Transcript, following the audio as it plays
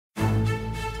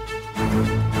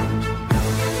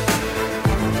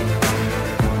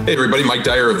Hey everybody, Mike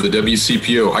Dyer of the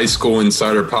WCPO High School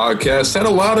Insider Podcast. Had a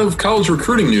lot of college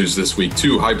recruiting news this week,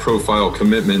 too. High-profile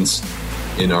commitments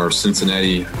in our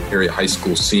Cincinnati area high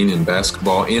school scene in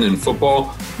basketball and in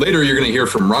football. Later, you're going to hear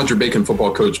from Roger Bacon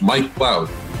football coach Mike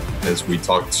Cloud as we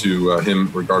talk to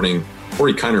him regarding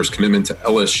Corey Kiner's commitment to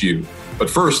LSU. But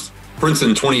first,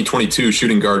 Princeton 2022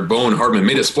 shooting guard Bowen Hardman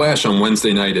made a splash on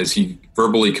Wednesday night as he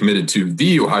verbally committed to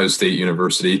The Ohio State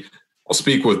University. I'll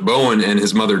speak with Bowen and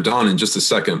his mother, Dawn, in just a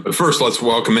second. But first, let's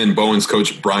welcome in Bowen's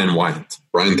coach, Brian Wyatt.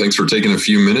 Brian, thanks for taking a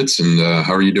few minutes. And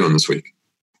how are you doing this week?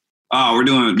 Oh, we're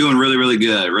doing really, really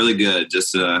good. Really good.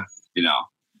 Just,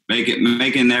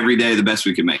 making every day the best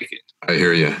we can make it. I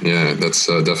hear you. Yeah, that's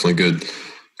definitely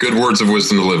good words of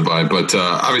wisdom to live by. But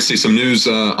obviously some news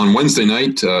on Wednesday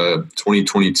night,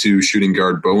 2022 shooting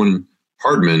guard Bowen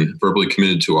Hardman verbally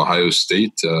committed to Ohio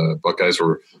State. Buckeyes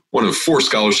were one of 4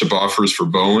 scholarship offers for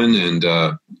Bowen, and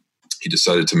he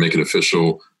decided to make it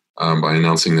official by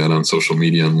announcing that on social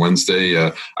media on Wednesday.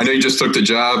 I know you just took the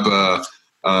job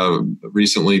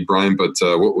recently, Brian, but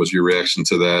what was your reaction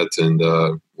to that, and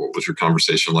what was your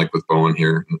conversation like with Bowen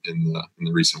here in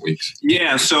the recent weeks?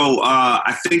 Yeah, so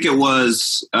I think it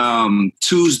was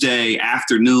Tuesday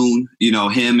afternoon.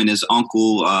 Him and his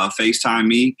uncle FaceTimed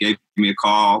me, gave me a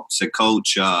call, said,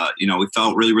 "Coach, we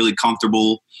felt really, really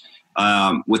comfortable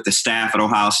with the staff at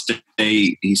Ohio State."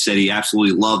 He said he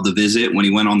absolutely loved the visit. When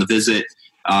he went on the visit,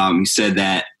 he said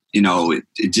that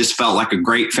it just felt like a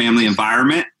great family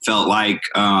environment. Felt like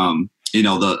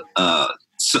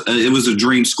it was a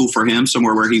dream school for him,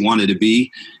 somewhere where he wanted to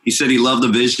be. He said he loved the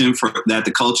vision that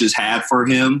the coaches had for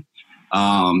him.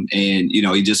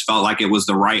 He just felt like it was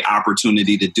the right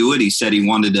opportunity to do it. He said he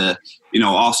wanted to,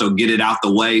 also get it out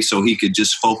the way so he could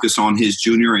just focus on his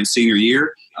junior and senior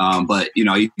year.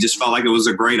 He just felt like it was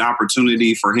a great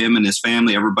opportunity for him and his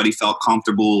family. Everybody felt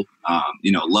comfortable,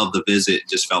 loved the visit,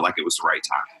 just felt like it was the right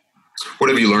time.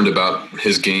 What have you learned about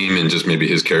his game and just maybe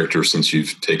his character since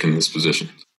you've taken this position?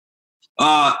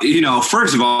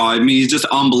 First of all, he's just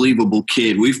an unbelievable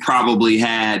kid. We've probably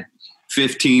had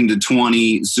 15 to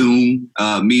 20 Zoom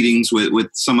meetings with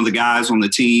some of the guys on the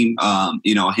team.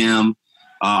 Him,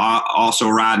 also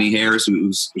Rodney Harris,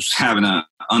 who's having an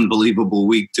unbelievable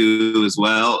week too as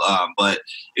well.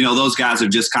 Those guys have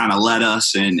just kind of led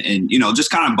us and just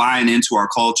kind of buying into our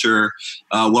culture,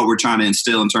 what we're trying to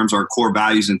instill in terms of our core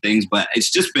values and things. But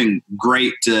it's just been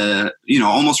great to,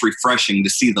 almost refreshing to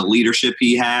see the leadership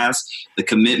he has, the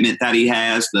commitment that he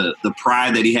has, the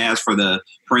pride that he has for the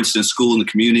Princeton school and the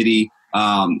community.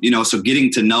 So getting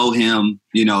to know him,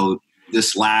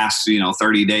 this last,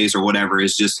 30 days or whatever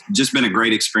is just been a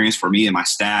great experience for me and my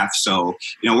staff. So,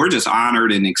 we're just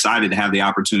honored and excited to have the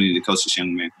opportunity to coach this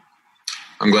young man.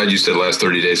 I'm glad you said last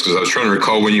 30 days because I was trying to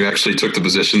recall when you actually took the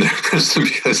position there, Princeton,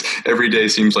 because every day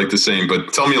seems like the same.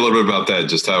 But tell me a little bit about that,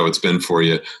 just how it's been for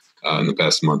you in the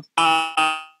past month.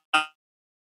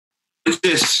 It's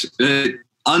just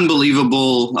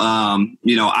unbelievable,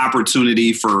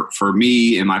 opportunity for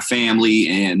me and my family.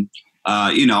 And,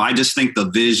 I just think the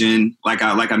vision, like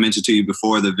I mentioned to you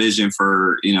before, the vision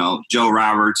for, Joe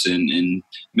Roberts and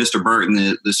Mr. Burton,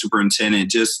 the superintendent,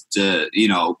 just to,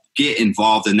 get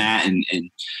involved in that and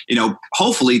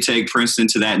hopefully take Princeton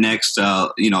to that next,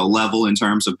 level in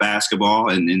terms of basketball.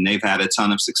 And they've had a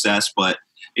ton of success. But,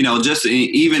 just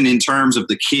even in terms of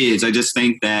the kids, I just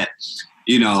think that,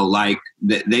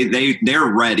 they're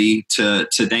ready to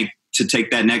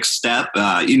take that next step.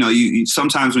 You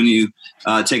sometimes when you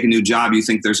take a new job, you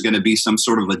think there's going to be some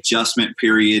sort of adjustment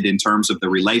period in terms of the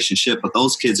relationship, but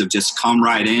those kids have just come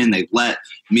right in. They've let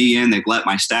me in, they've let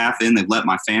my staff in, they've let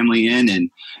my family in, and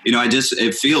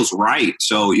it feels right.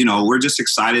 So we're just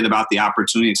excited about the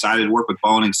opportunity, excited to work with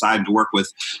Bowen, excited to work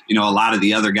with a lot of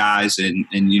the other guys, and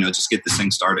just get this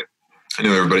thing started. I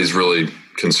know everybody's really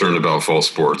concerned about fall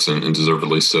sports and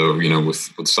deservedly so,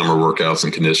 with summer workouts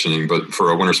and conditioning. But for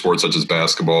a winter sport such as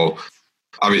basketball,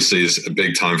 obviously it's a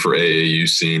big time for AAU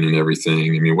scene and everything.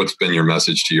 I mean, what's been your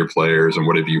message to your players and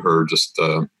what have you heard just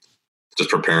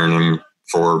preparing them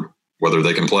for whether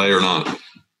they can play or not?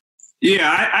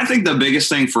 Yeah, I think the biggest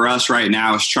thing for us right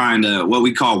now is trying to what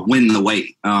we call win the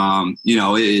weight.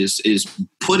 Is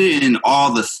put in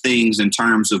all the things in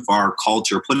terms of our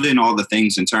culture, put in all the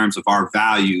things in terms of our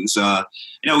values.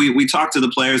 We talk to the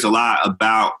players a lot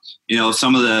about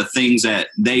some of the things that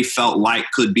they felt like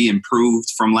could be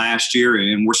improved from last year,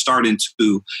 and we're starting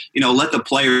to let the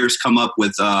players come up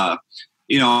with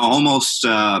almost,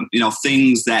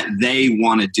 things that they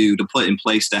want to do to put in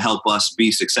place to help us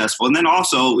be successful. And then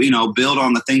also, build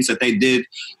on the things that they did,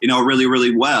 really,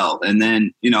 really well. And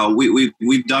then,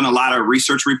 we've done a lot of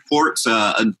research reports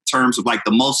in terms of like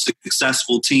the most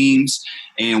successful teams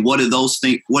and what do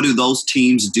those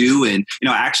teams do? And,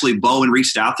 actually Bowen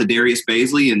reached out to Darius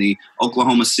Baisley and the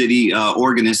Oklahoma City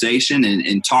organization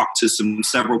and talked to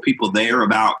several people there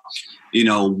about,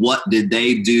 what did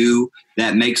they do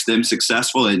that makes them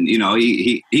successful. And,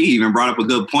 he even brought up a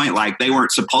good point, like they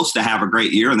weren't supposed to have a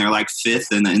great year and they're like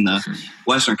fifth in the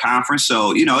Western Conference.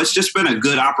 So, it's just been a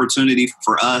good opportunity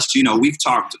for us. We've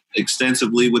talked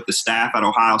extensively with the staff at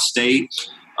Ohio State.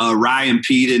 Ryan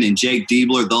Peden and Jake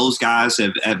Diebler, those guys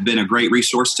have been a great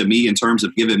resource to me in terms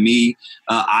of giving me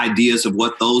ideas of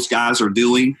what those guys are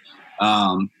doing.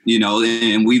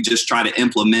 And we've just tried to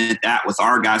implement that with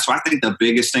our guys. So I think the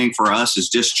biggest thing for us is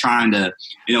just trying to,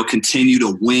 continue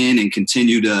to win and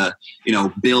continue to,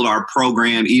 build our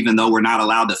program, even though we're not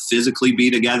allowed to physically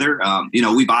be together.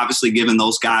 We've obviously given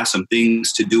those guys some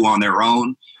things to do on their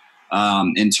own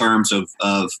in terms of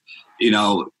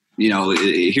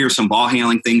here's some ball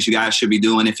handling things you guys should be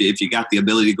doing if you got the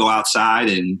ability to go outside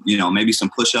and, maybe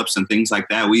some push-ups and things like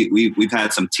that. We've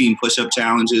had some team push-up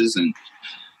challenges and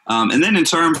then in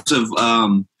terms of, are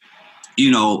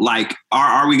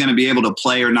we going to be able to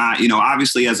play or not?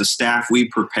 Obviously as a staff, we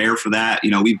prepare for that.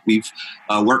 We've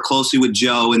worked closely with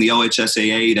Joe and the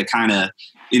OHSAA to kind of,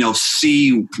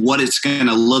 see what it's going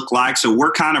to look like. So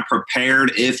we're kind of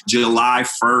prepared if July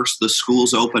 1st, the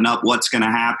schools open up, what's going to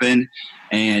happen.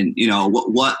 And,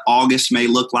 what August may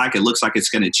look like. It looks like it's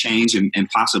going to change and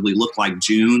possibly look like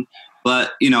June.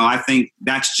 But, I think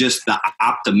that's just the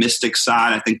optimistic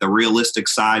side. I think the realistic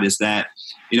side is that,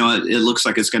 it looks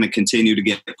like it's going to continue to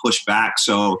get pushed back.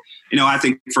 So, I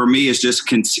think for me, it's just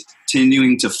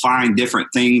continuing to find different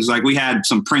things. Like we had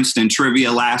some Princeton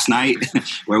trivia last night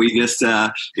where we just,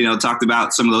 talked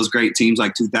about some of those great teams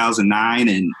like 2009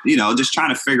 and, just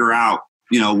trying to figure out,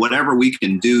 whatever we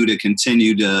can do to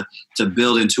continue to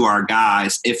build into our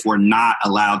guys if we're not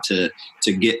allowed to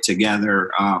get together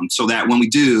so that when we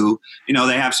do,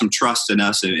 they have some trust in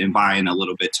us and buy in a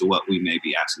little bit to what we may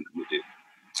be asking them to do.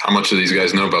 How much do these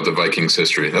guys know about the Vikings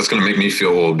history? That's going to make me feel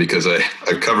old because I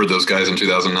covered those guys in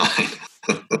 2009.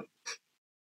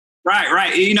 Right.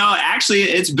 Actually,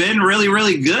 it's been really,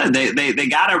 really good. They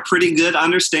got a pretty good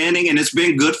understanding, and it's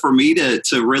been good for me to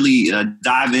really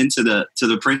dive into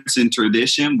the Princeton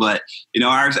tradition. But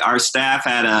our staff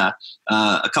had a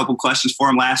couple questions for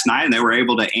them last night, and they were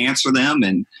able to answer them.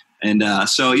 And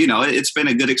so it's been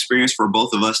a good experience for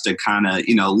both of us to kind of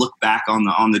look back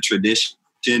on the tradition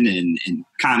and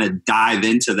kind of dive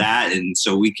into that, and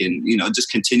so we can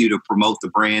just continue to promote the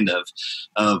brand of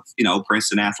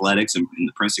Princeton athletics and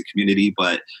the Princeton community.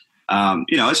 But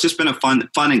it's just been a fun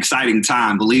exciting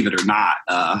time, believe it or not,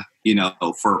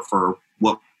 for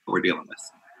what we're dealing with.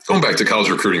 Going back to college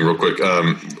recruiting real quick,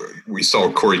 we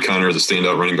saw Corey Connor, the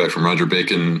standout running back from Roger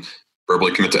Bacon,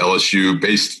 verbally commit to LSU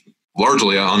based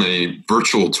largely on a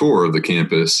virtual tour of the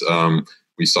campus.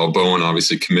 We saw Bowen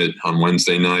obviously commit on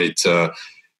Wednesday night. How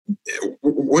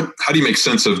do you make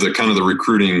sense of the kind of the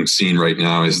recruiting scene right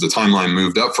now? Is the timeline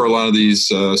moved up for a lot of these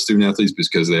student athletes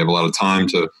because they have a lot of time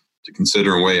to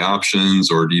consider and weigh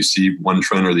options, or do you see one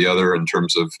trend or the other in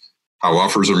terms of how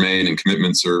offers are made and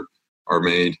commitments are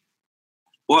made?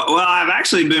 Well, I've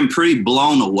actually been pretty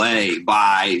blown away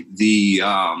by the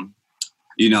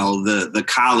the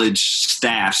college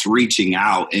staffs reaching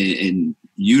out and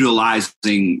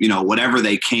utilizing, whatever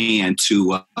they can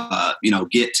to,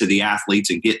 get to the athletes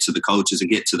and get to the coaches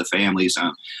and get to the families.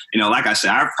 Like I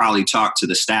said, I've probably talked to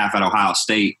the staff at Ohio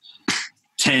State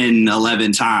 10,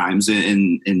 11 times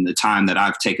in the time that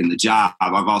I've taken the job.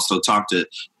 I've also talked to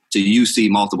UC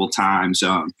multiple times.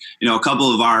 A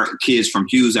couple of our kids from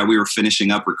Hughes that we were finishing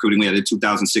up recruiting. We had a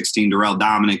 2016 Darrell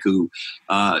Dominic who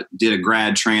did a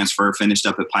grad transfer, finished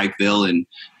up at Pikeville, and,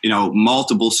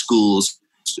 multiple schools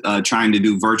trying to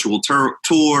do virtual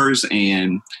tours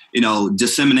and,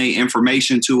 disseminate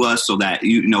information to us so that,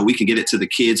 we can get it to the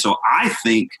kids. So I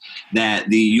think that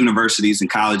the universities and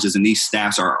colleges and these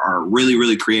staffs are really,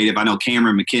 really creative. I know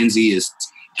Cameron McKenzie is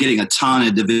getting a ton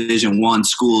of Division I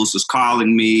schools is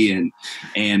calling me and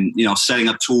setting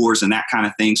up tours and that kind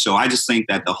of thing. So I just think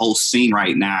that the whole scene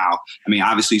right now,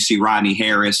 obviously you see Rodney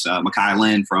Harris, Makai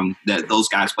Lynn from those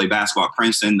guys play basketball at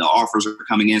Princeton. The offers are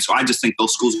coming in. So I just think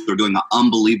those schools are doing an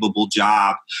unbelievable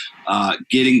job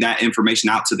getting that information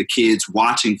out to the kids,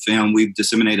 watching film. We've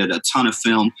disseminated a ton of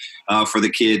film for the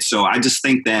kids. So I just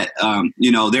think that,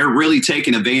 they're really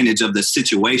taking advantage of the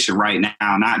situation right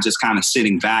now, not just kind of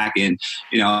sitting back. And,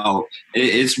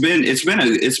 it's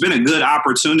been a good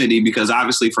opportunity, because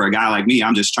obviously for a guy like me,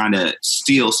 I'm just trying to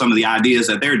steal some of the ideas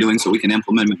that they're doing so we can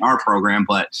implement them in our program.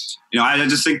 But, I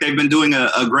just think they've been doing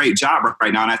a great job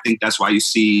right now. And I think that's why you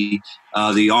see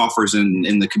the offers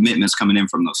and the commitments coming in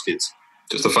from those kids.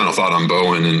 Just a final thought on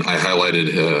Bowen, and I highlighted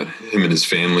him and his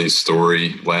family's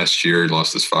story last year. He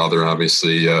lost his father,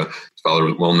 obviously. His father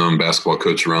was a well-known basketball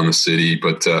coach around the city.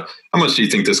 But how much do you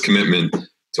think this commitment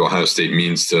to Ohio State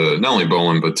means to not only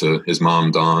Bowen, but to his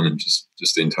mom, Dawn, and just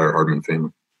the entire Hardman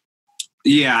family?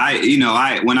 Yeah,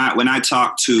 when I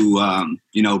talked to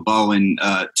Bowen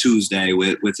Tuesday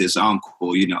with his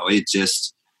uncle, it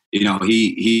just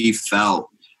he felt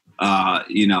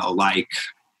like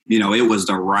it was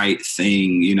the right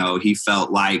thing. He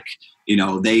felt like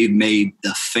they made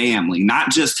the family,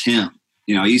 not just him.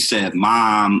 He said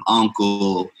mom,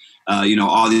 uncle,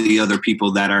 all the other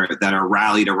people that are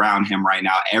rallied around him right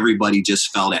now. Everybody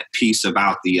just felt at peace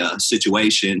about the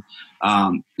situation.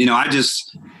 I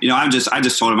just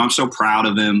told him I'm so proud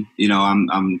of him.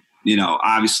 I'm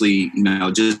obviously,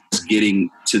 just getting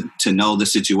to know the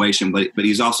situation, but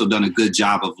he's also done a good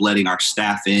job of letting our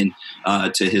staff in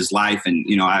to his life. And,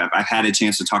 I've had a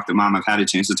chance to talk to mom. I've had a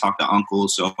chance to talk to uncle.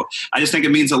 So I just think it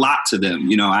means a lot to them.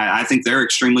 I think they're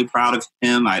extremely proud of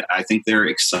him. I think they're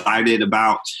excited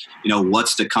about,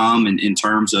 what's to come in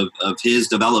terms of his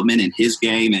development and his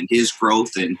game and his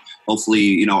growth, and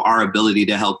hopefully, our ability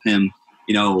to help him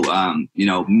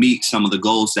meet some of the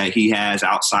goals that he has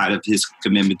outside of his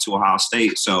commitment to Ohio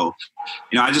State. So,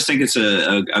 I just think it's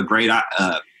a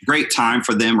great time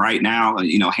for them right now,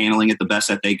 handling it the best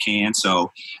that they can.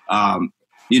 So, I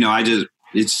don't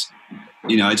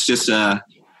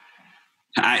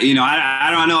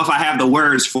know if I have the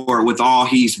words for it with all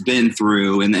he's been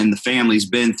through and the family's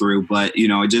been through, but,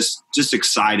 just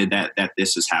excited that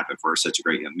this has happened for such a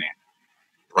great young man.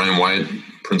 Brian Wyatt,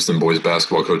 Princeton boys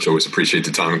basketball coach. Always appreciate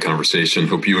the time and conversation.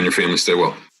 Hope you and your family stay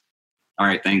well. All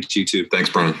right. Thanks. You too. Thanks,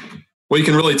 Brian. Well, you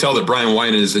can really tell that Brian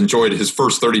Wyatt has enjoyed his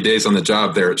first 30 days on the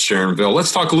job there at Sharonville.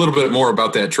 Let's talk a little bit more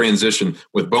about that transition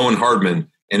with Bowen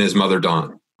Hardman and his mother,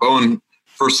 Dawn. Bowen,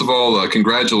 first of all,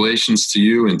 congratulations to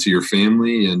you and to your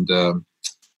family. And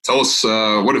tell us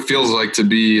what it feels like to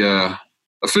be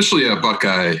officially a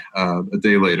Buckeye a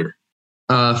day later.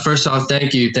 First off,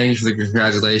 thank you. Thank you for the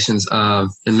congratulations.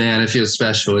 And man, it feels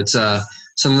special. It's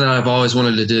something that I've always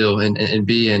wanted to do and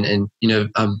be. And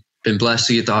I've been blessed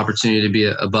to get the opportunity to be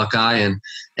a Buckeye. And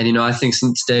I think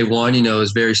since day one, it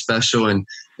was very special. And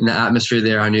in the atmosphere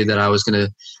there, I knew that I was going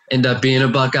to end up being a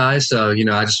Buckeye. So,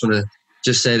 I just want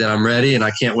to say that I'm ready, and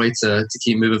I can't wait to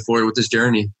keep moving forward with this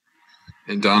journey.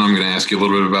 And Don, I'm going to ask you a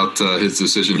little bit about his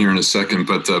decision here in a second.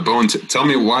 But Bowen, tell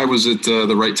me, why was it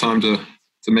the right time to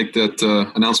make that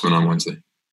announcement on Wednesday?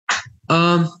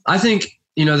 I think,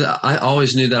 I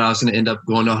always knew that I was going to end up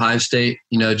going to Ohio State.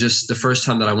 Just the first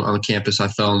time that I went on campus, I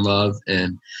fell in love,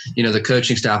 and, the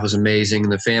coaching staff was amazing,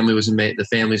 and the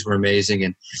families were amazing.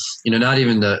 And, not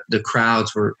even the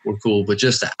crowds were cool, but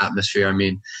just the atmosphere. I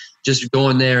mean, just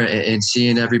going there and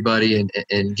seeing everybody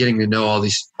and getting to know all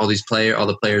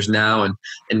the players now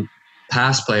and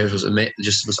past players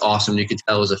was awesome. You could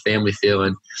tell it was a family feel.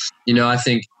 And, I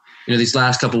think, these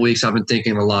last couple of weeks I've been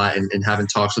thinking a lot and having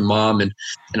talks with mom and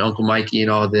Uncle Mikey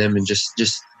and all of them, and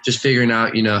just figuring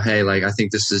out, hey, like, I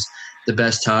think this is the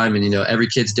best time. And, every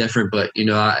kid's different, but,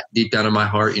 deep down in my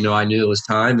heart, I knew it was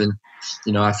time, and,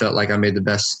 I felt like I made the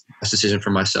best decision for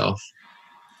myself.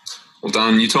 Well,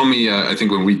 Don, you told me, I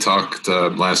think when we talked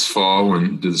last fall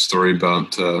and did the story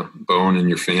about Bowen and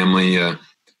your family,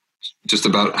 just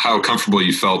about how comfortable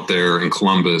you felt there in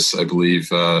Columbus, I believe.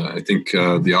 I think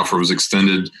the offer was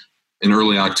extended in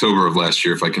early October of last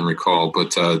year, if I can recall.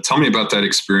 But tell me about that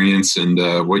experience and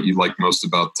what you liked most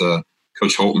about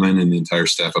Coach Holtman and the entire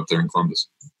staff up there in Columbus.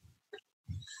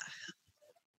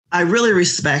 I really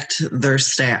respect their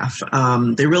staff.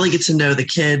 They really get to know the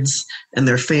kids and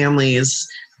their families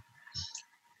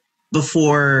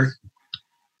before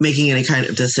making any kind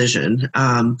of decision.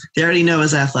 They already know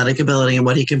his athletic ability and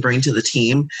what he can bring to the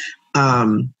team.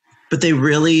 But they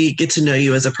really get to know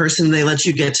you as a person. They let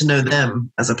you get to know them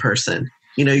as a person.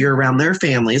 You're around their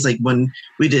families. Like when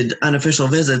we did unofficial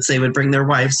visits, they would bring their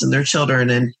wives and their children,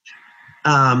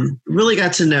 and really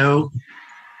got to know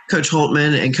Coach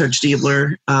Holtman and Coach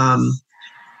Diebler.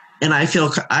 And I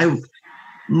feel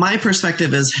my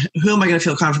perspective is, who am I going to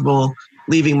feel comfortable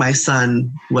leaving my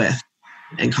son with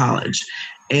in college?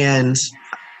 And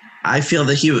I feel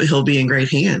that he'll be in great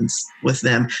hands with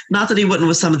them. Not that he wouldn't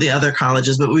with some of the other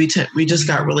colleges, but we just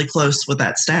got really close with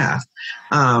that staff.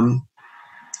 And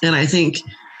I think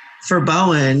for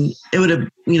Bowen, it would have,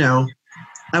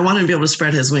 I want him to be able to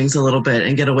spread his wings a little bit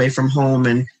and get away from home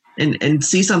and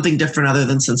see something different other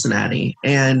than Cincinnati.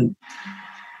 And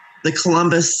the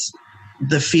Columbus,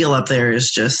 the feel up there is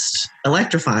just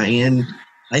electrifying. And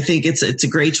I think it's a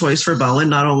great choice for Bowen,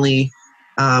 not only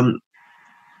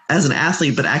as an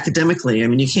athlete, but academically. I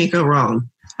mean, you can't go wrong.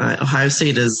 Ohio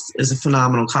State is a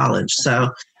phenomenal college. So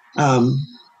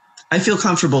I feel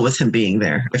comfortable with him being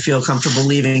there. I feel comfortable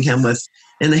leaving him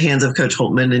in the hands of Coach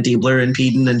Holtman and Diebler and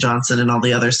Peden and Johnson and all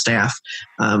the other staff,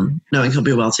 knowing he'll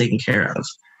be well taken care of.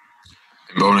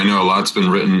 Bowen, I know a lot's been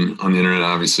written on the internet,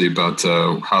 obviously, about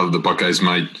how the Buckeyes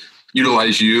might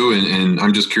utilize you, and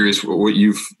I'm just curious what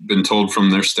you've been told from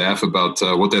their staff about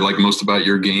what they like most about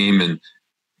your game and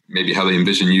maybe how they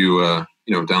envision you,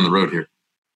 down the road here.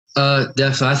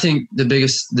 Definitely. I think the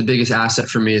biggest asset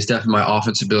for me is definitely my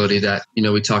offense ability that,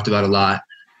 we talked about a lot.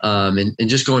 And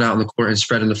just going out on the court and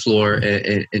spreading the floor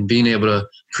and being able to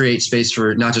create space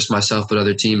for not just myself, but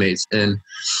other teammates. And,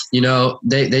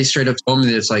 they straight up told me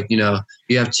that it's like, you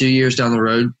have 2 years down the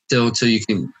road till you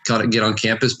can get on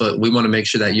campus, but we want to make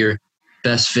sure that you're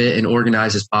best fit and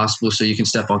organized as possible so you can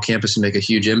step on campus and make a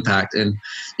huge impact. And,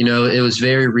 it was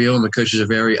very real, and the coaches are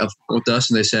very upfront with us,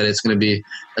 and they said it's going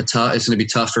to be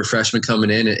tough for freshmen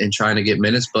coming in and trying to get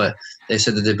minutes, but they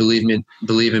said that they believe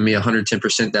in me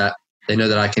 110%, that they know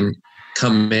that I can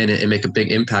come in and make a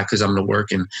big impact because I'm going to work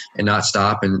and not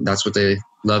stop. And that's what they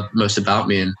love most about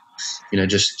me. And,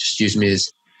 just use me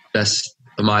as best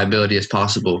of my ability as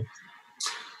possible.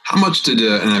 How much did,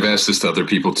 and I've asked this to other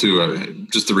people too,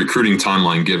 just the recruiting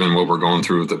timeline, given what we're going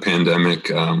through with the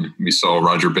pandemic. We saw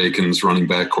Roger Bacon's running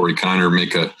back, Corey Kiner,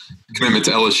 make a commitment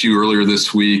to LSU earlier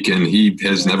this week, and he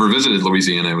has never visited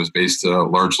Louisiana. It was based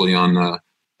largely on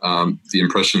the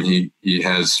impression he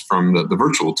has from the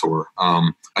virtual tour.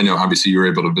 I know obviously you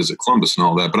were able to visit Columbus and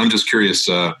all that, but I'm just curious,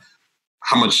 how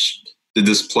much did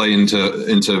this play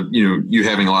into you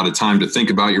having a lot of time to think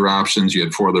about your options? You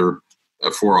had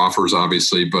four offers,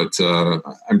 obviously, but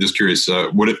I'm just curious,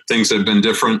 would things have been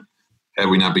different had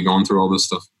we not been going through all this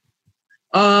stuff?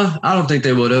 I don't think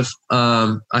they would have.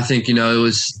 I think,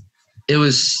 it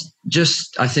was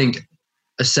just, I think,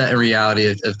 a set in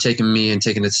reality of taking me and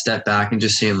taking a step back and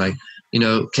just seeing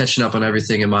catching up on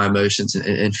everything and my emotions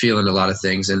and feeling a lot of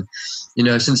things. And,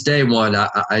 since day one,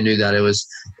 I knew that it was,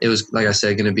 like I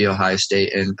said, going to be Ohio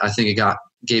State. And I think it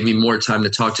gave me more time to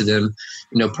talk to them,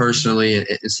 personally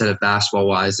instead of basketball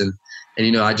wise. And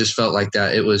I just felt like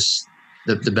that it was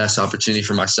the best opportunity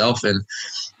for myself. And,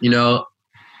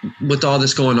 with all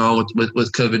this going on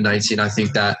with COVID-19, I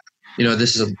think that,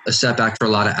 this is a setback for a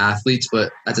lot of athletes,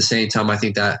 but at the same time, I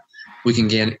think that we can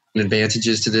gain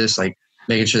advantages to this, like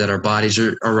making sure that our bodies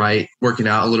are right, working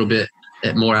out a little bit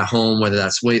more at home, whether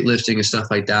that's weightlifting and stuff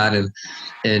like that. And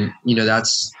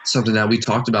that's something that we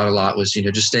talked about a lot was,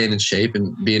 just staying in shape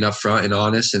and being upfront and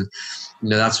honest. And,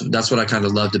 that's what I kind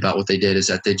of loved about what they did, is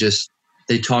that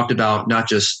they talked about not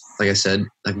just, like I said,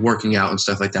 like working out and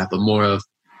stuff like that, but more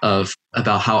of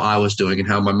about how I was doing and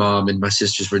how my mom and my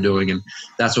sisters were doing. And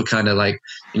that's what kind of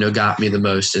got me the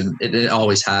most. And it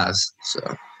always has. So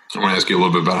I want to ask you a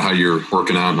little bit about how you're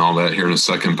working out and all that here in a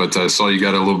second, but I saw you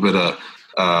got a little bit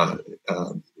of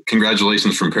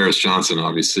congratulations from Paris Johnson,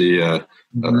 obviously a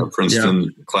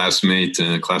Princeton classmate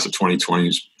and class of 2020,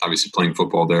 who's obviously playing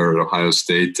football there at Ohio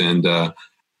State. And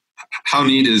how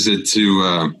neat is it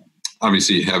to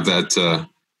obviously have that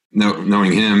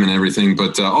knowing him and everything,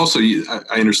 but also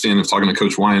I understand, I was talking to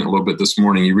Coach Wyant a little bit this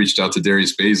morning, you reached out to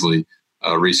Darius Baisley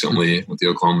recently with the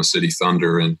Oklahoma City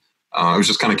Thunder, and I was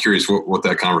just kind of curious what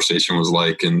that conversation was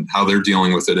like and how they're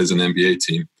dealing with it as an NBA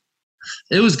team.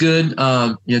 It was good.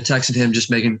 Texting him,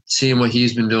 just seeing what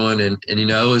he's been doing. And it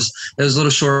was a little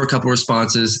short, couple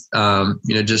responses,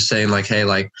 just saying hey,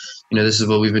 this is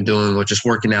what we've been doing. We're just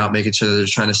working out, making sure that they're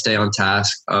trying to stay on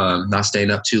task, not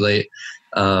staying up too late.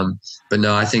 But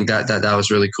no, I think that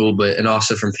was really cool. And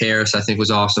also from Paris, I think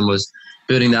was awesome, was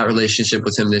building that relationship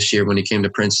with him this year when he came to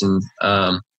Princeton,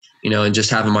 and just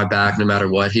having my back no matter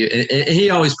what. He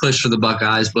always pushed for the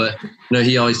Buckeyes, but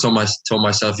he always told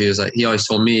myself, he always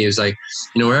told me, he was like,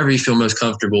 wherever you feel most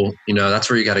comfortable, that's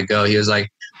where you got to go. He was like,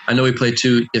 I know we play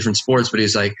two different sports, but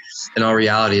he's like, in all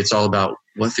reality, it's all about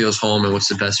what feels home and what's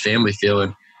the best family feel.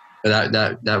 And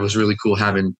that was really cool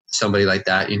having somebody like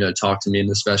that, talk to me, and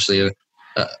especially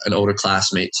an older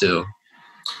classmate too.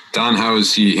 Don, how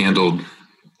has he handled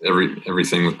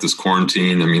everything with this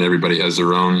quarantine? I mean, everybody has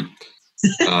their own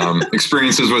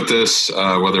experiences with this,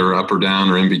 whether up or down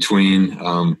or in between.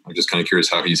 I'm just kind of curious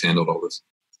how he's handled all this.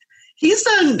 He's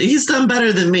done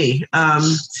better than me.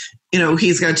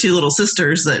 He's got 2 little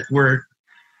sisters that we're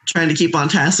trying to keep on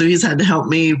task, so he's had to help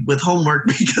me with homework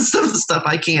because of the stuff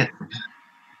I can't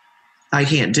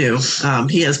do.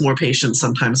 He has more patience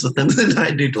sometimes with them than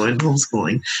I do doing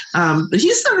homeschooling. But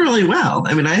he's done really well.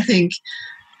 I mean, I think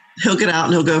he'll get out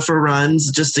and he'll go for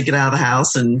runs just to get out of the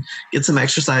house and get some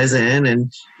exercise in.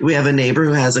 And we have a neighbor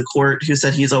who has a court who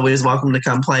said he's always welcome to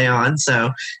come play on.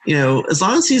 So, as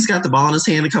long as he's got the ball in his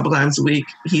hand a couple times a week,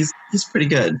 he's pretty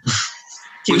good.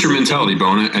 What's your mentality,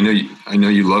 Bone? I know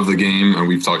you love the game, and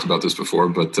we've talked about this before,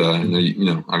 but I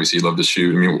know obviously you love to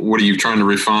shoot. I mean, what are you trying to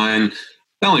refine,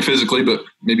 not only physically, but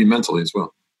maybe mentally as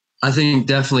well? I think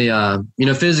definitely,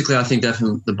 physically, I think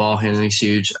definitely the ball handling is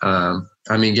huge.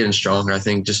 Getting stronger. I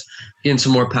think just getting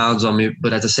some more pounds on me,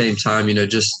 but at the same time,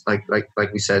 just like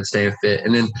we said, staying fit.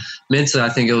 And then mentally, I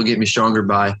think it will get me stronger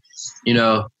by,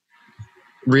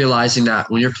 realizing that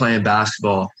when you're playing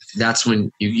basketball, that's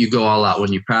when you go all out,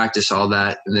 when you practice all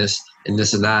that and this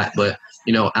and that. But,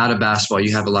 out of basketball,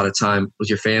 you have a lot of time with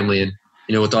your family. And,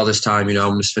 with all this time, I'm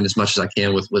going to spend as much as I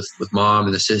can with mom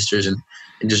and the sisters and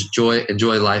just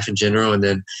enjoy life in general. And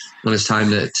then when it's time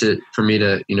for me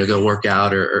to, go work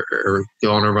out or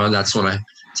go on a run, that's when I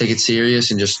take it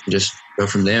serious and just go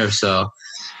from there. So,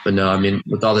 but no,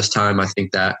 with all this time, I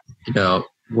think that,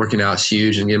 working out is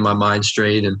huge and getting my mind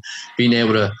straight and being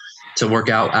able to work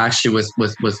out actually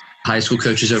with high school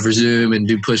coaches over Zoom and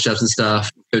do push-ups and stuff.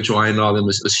 Coach Wine and all of them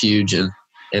was huge. And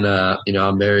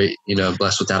I'm very,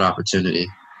 blessed with that opportunity.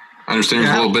 I understand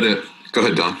a little bit of – go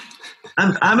ahead, Don.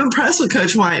 I'm impressed with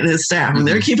Coach White and his staff. And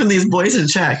they're keeping these boys in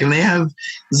check. And they have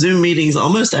Zoom meetings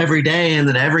almost every day. And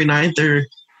then every night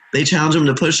they challenge them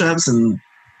to push-ups and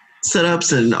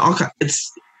sit-ups and all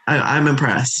kinds. I'm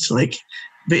impressed. Like,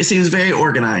 it seems very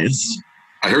organized.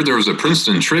 I heard there was a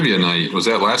Princeton trivia night. Was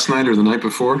that last night or the night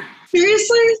before?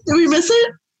 Seriously? Did we miss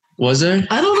it? Was there?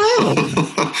 I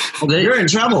don't know. You're in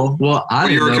trouble. Well,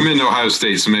 you were committing to Ohio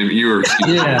State, so maybe you were.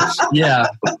 Yeah.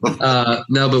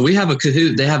 No, but we have a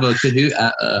Kahoot. They have a Kahoot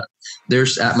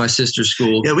at my sister's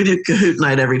school. Yeah, we do Kahoot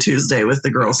night every Tuesday with the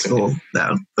girls' school.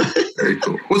 No. Very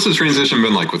cool. What's the transition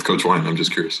been like with Coach Wine? I'm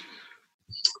just curious.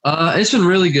 It's been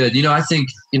really good. I think,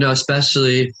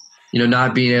 especially,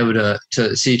 not being able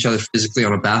to see each other physically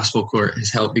on a basketball court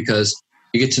has helped because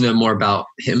you get to know more about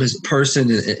him as a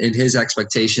person and his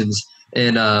expectations.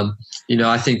 And,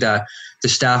 I think that the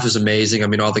staff is amazing.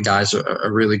 All the guys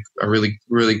are really,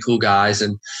 really cool guys.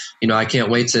 And, I can't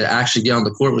wait to actually get on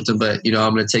the court with them. But, I'm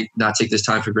going to not take this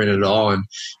time for granted at all and,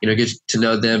 get to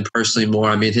know them personally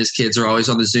more. His kids are always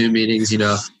on the Zoom meetings,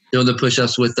 doing the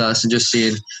push-ups with us and just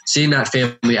seeing that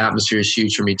family atmosphere is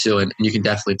huge for me too. And you can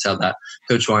definitely tell that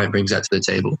Coach Wyatt brings that to the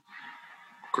table.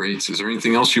 Great. Is there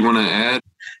anything else you want to add?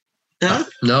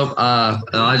 Nope. All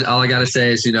I got to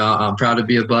say is, I'm proud to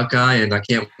be a Buckeye and I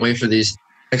can't wait for these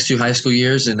next 2 high school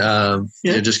years and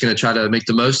just going to try to make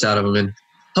the most out of them. And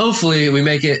hopefully we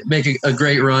make a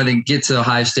great run and get to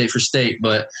Ohio State for state.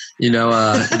 But,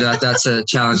 that's a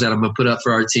challenge that I'm going to put up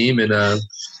for our team. And,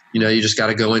 you just got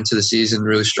to go into the season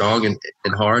really strong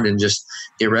and hard and just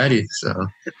get ready. So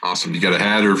awesome. You got a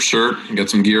hat or shirt? You got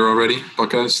some gear already,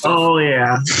 Buckeyes stuff? Oh,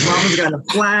 yeah. Mama's got a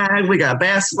flag. We got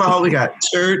basketball. We got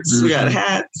shirts. We got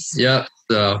hats. Yep.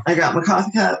 So I got my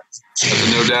coffee cup. That's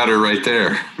a no doubter right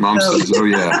there. Mom says, oh,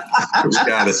 yeah. We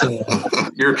got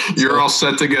it. You're all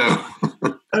set to go.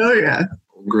 Oh, yeah.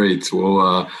 Great.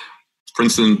 Well,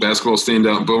 Princeton basketball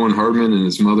standout Bowen Hardman and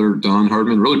his mother, Dawn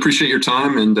Hardman. Really appreciate your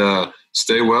time and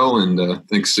stay well. And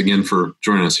thanks again for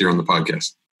joining us here on the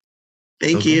podcast.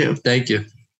 Thank you. Thank you.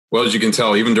 Well, as you can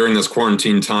tell, even during this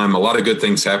quarantine time, a lot of good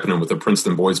things happening with the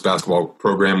Princeton boys basketball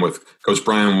program with Coach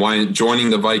Brian Wyatt joining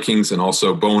the Vikings and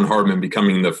also Bowen Hardman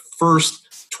becoming the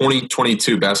first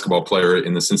 2022 basketball player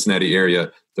in the Cincinnati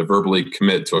area to verbally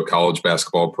commit to a college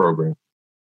basketball program.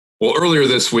 Well, earlier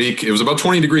this week, it was about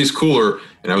 20 degrees cooler,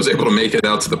 and I was able to make it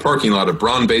out to the parking lot of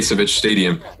Braun Basevich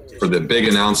Stadium for the big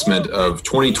announcement of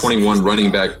 2021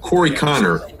 running back Corey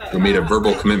Connor, who made a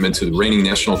verbal commitment to the reigning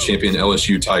national champion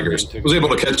LSU Tigers. I was able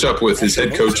to catch up with his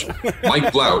head coach,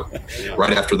 Mike Blount,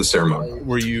 right after the ceremony.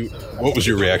 What was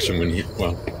your reaction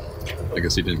when I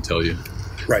guess he didn't tell you.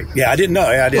 Right. Yeah, I didn't know.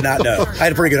 I did not know. I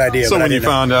had a pretty good idea. So when you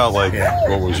found out,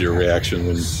 what was your reaction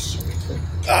when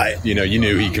you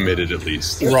knew he committed at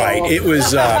least. Right. It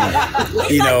was,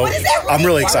 I'm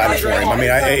really excited for him. I mean,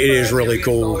 it is really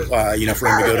cool, for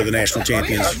him to go to the national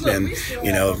champions and,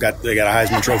 they got a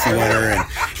Heisman Trophy winner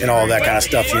and all that kind of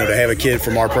stuff, to have a kid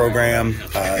from our program.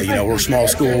 We're a small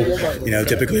school.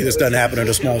 Typically this doesn't happen at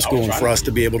a small school, and for us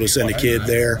to be able to send a kid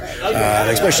there,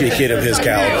 especially a kid of his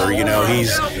caliber,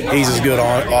 he's as good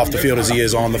off the field as he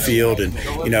is on the field, and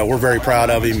we're very proud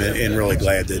of him and really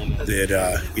glad that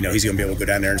he's going to be able to go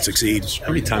down there and succeed. How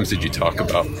many times did you talk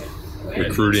about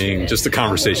recruiting, just the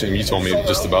conversation? You told me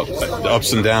just about the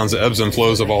ups and downs, the ebbs and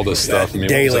flows of all this stuff. I mean,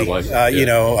 daily. What was that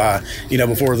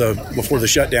like? Before the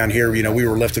shutdown here, we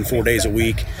were lifting 4 days a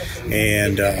week,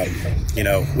 and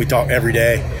we talked every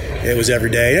day. It was every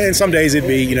day, and some days it'd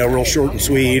be real short and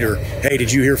sweet, or hey,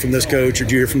 did you hear from this coach, or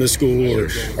did you hear from this school,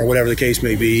 or whatever the case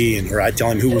may be, or I'd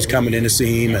tell him who was coming in to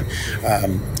see him,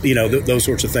 and those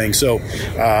sorts of things. So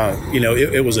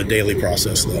it was a daily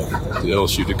process, though. Did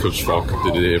LSU, did Coach Falk,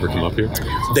 did they ever come up here?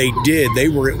 They did. They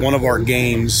were at one of our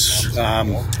games. I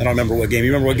don't remember what game.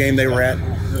 You remember what game they were at?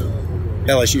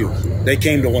 LSU. They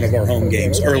came to one of our home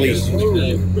games early.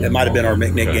 It might have been our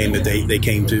McNick game that they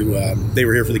came to. They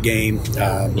were here for the game.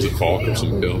 Was it Falk or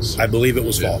something else? I believe it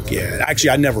was Falk, yeah.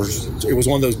 Actually, it was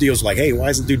one of those deals like, hey, why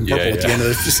is the dude in purple at the end of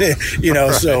this?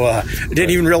 So I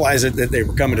didn't even realize that they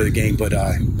were coming to the game.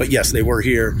 But yes, they were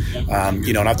here.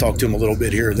 And I talked to him a little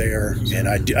bit here or there. And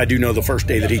I do know the first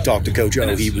day that he talked to Coach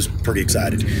O, he was pretty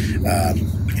excited.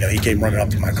 He came running up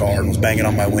to my car and was banging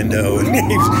on my window, and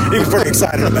he was pretty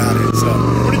excited about it. So,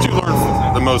 what did you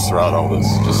learn the most throughout all this?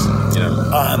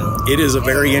 It is a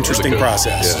very interesting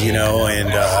process, and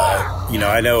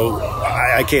I know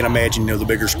I can't imagine the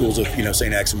bigger schools of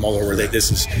St. X and Muller where this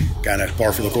is kind of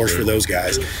par for the course for those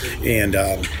guys, and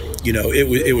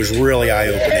it was really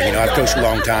eye-opening. I've coached a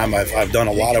long time. I've done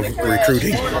a lot of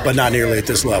recruiting, but not nearly at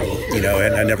this level.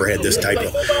 And I never had this type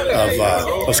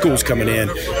of schools coming in.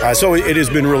 So it has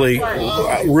been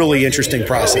really interesting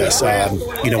process.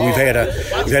 We've had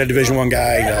a Division I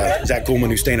guy, Zach Kuhlman,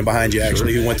 who's standing behind you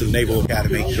actually, who went to the Naval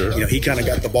Academy. Sure. He kind of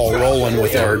got the ball rolling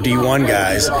with our D1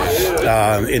 guys,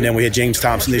 and then we had James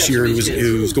Thompson this year,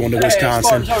 who's going to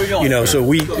Wisconsin. So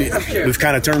we've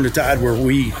kind of turned the tide where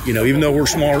we, even though we're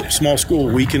small school,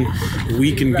 we can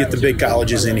get the big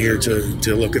colleges in here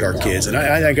to look at our kids, and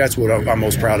I think that's what I'm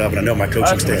most proud of, and I know my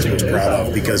coaching staff's most proud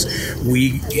of, because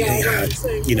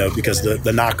because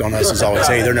the knock on us is always,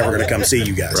 hey, they're never going to come see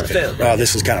you guys. Right.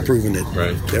 This is kind of proven that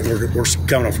we're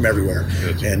coming up from everywhere,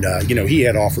 and he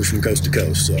had offers from coast to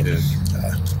coast, so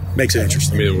makes it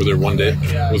interesting. I mean,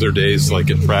 was there days like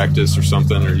at practice or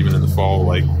something, or even in the fall,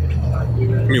 like? I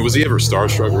mean, was he ever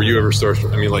starstruck? Were you ever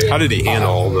starstruck? I mean, like, how did he handle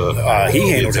all the? He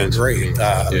handled it great.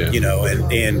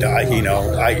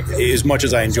 As much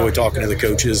as I enjoy talking to the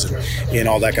coaches and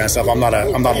all that kind of stuff, I'm not a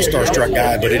starstruck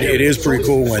guy, but it is pretty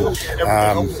cool when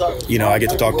I get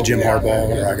to talk to Jim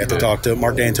Harbaugh, or I get to talk to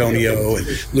Mark D'Antonio and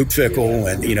Luke Fickell,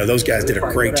 and those guys did a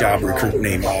great job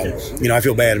recruiting him. I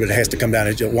feel bad, but it has to come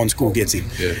down to one school gets him.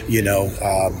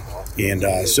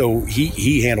 So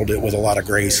he handled it with a lot of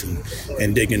grace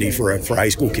and dignity for a high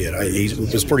school kid. He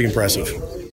was pretty impressive.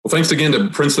 Well, thanks again to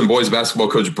Princeton boys basketball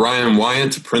coach Brian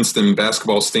Wyant, to Princeton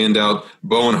basketball standout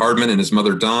Bowen Hardman and his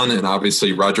mother Dawn, and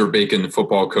obviously Roger Bacon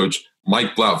football coach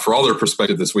Mike Blount for all their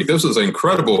perspective this week. This was an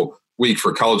incredible week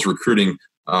for college recruiting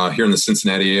here in the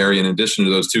Cincinnati area. In addition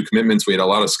to those two commitments, we had a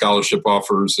lot of scholarship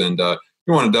offers, and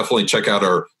you want to definitely check out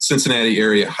our Cincinnati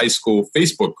area high school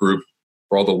Facebook group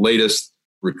for all the latest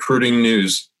recruiting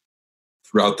news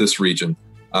throughout this region.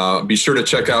 Be sure to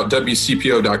check out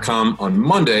WCPO.com on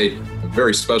Monday, a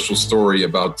very special story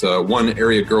about one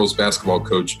area girls basketball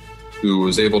coach who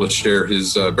was able to share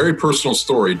his very personal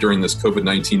story during this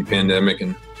COVID-19 pandemic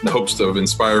in the hopes of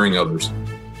inspiring others.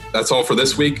 That's all for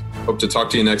this week. Hope to talk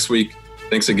to you next week.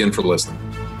 Thanks again for listening.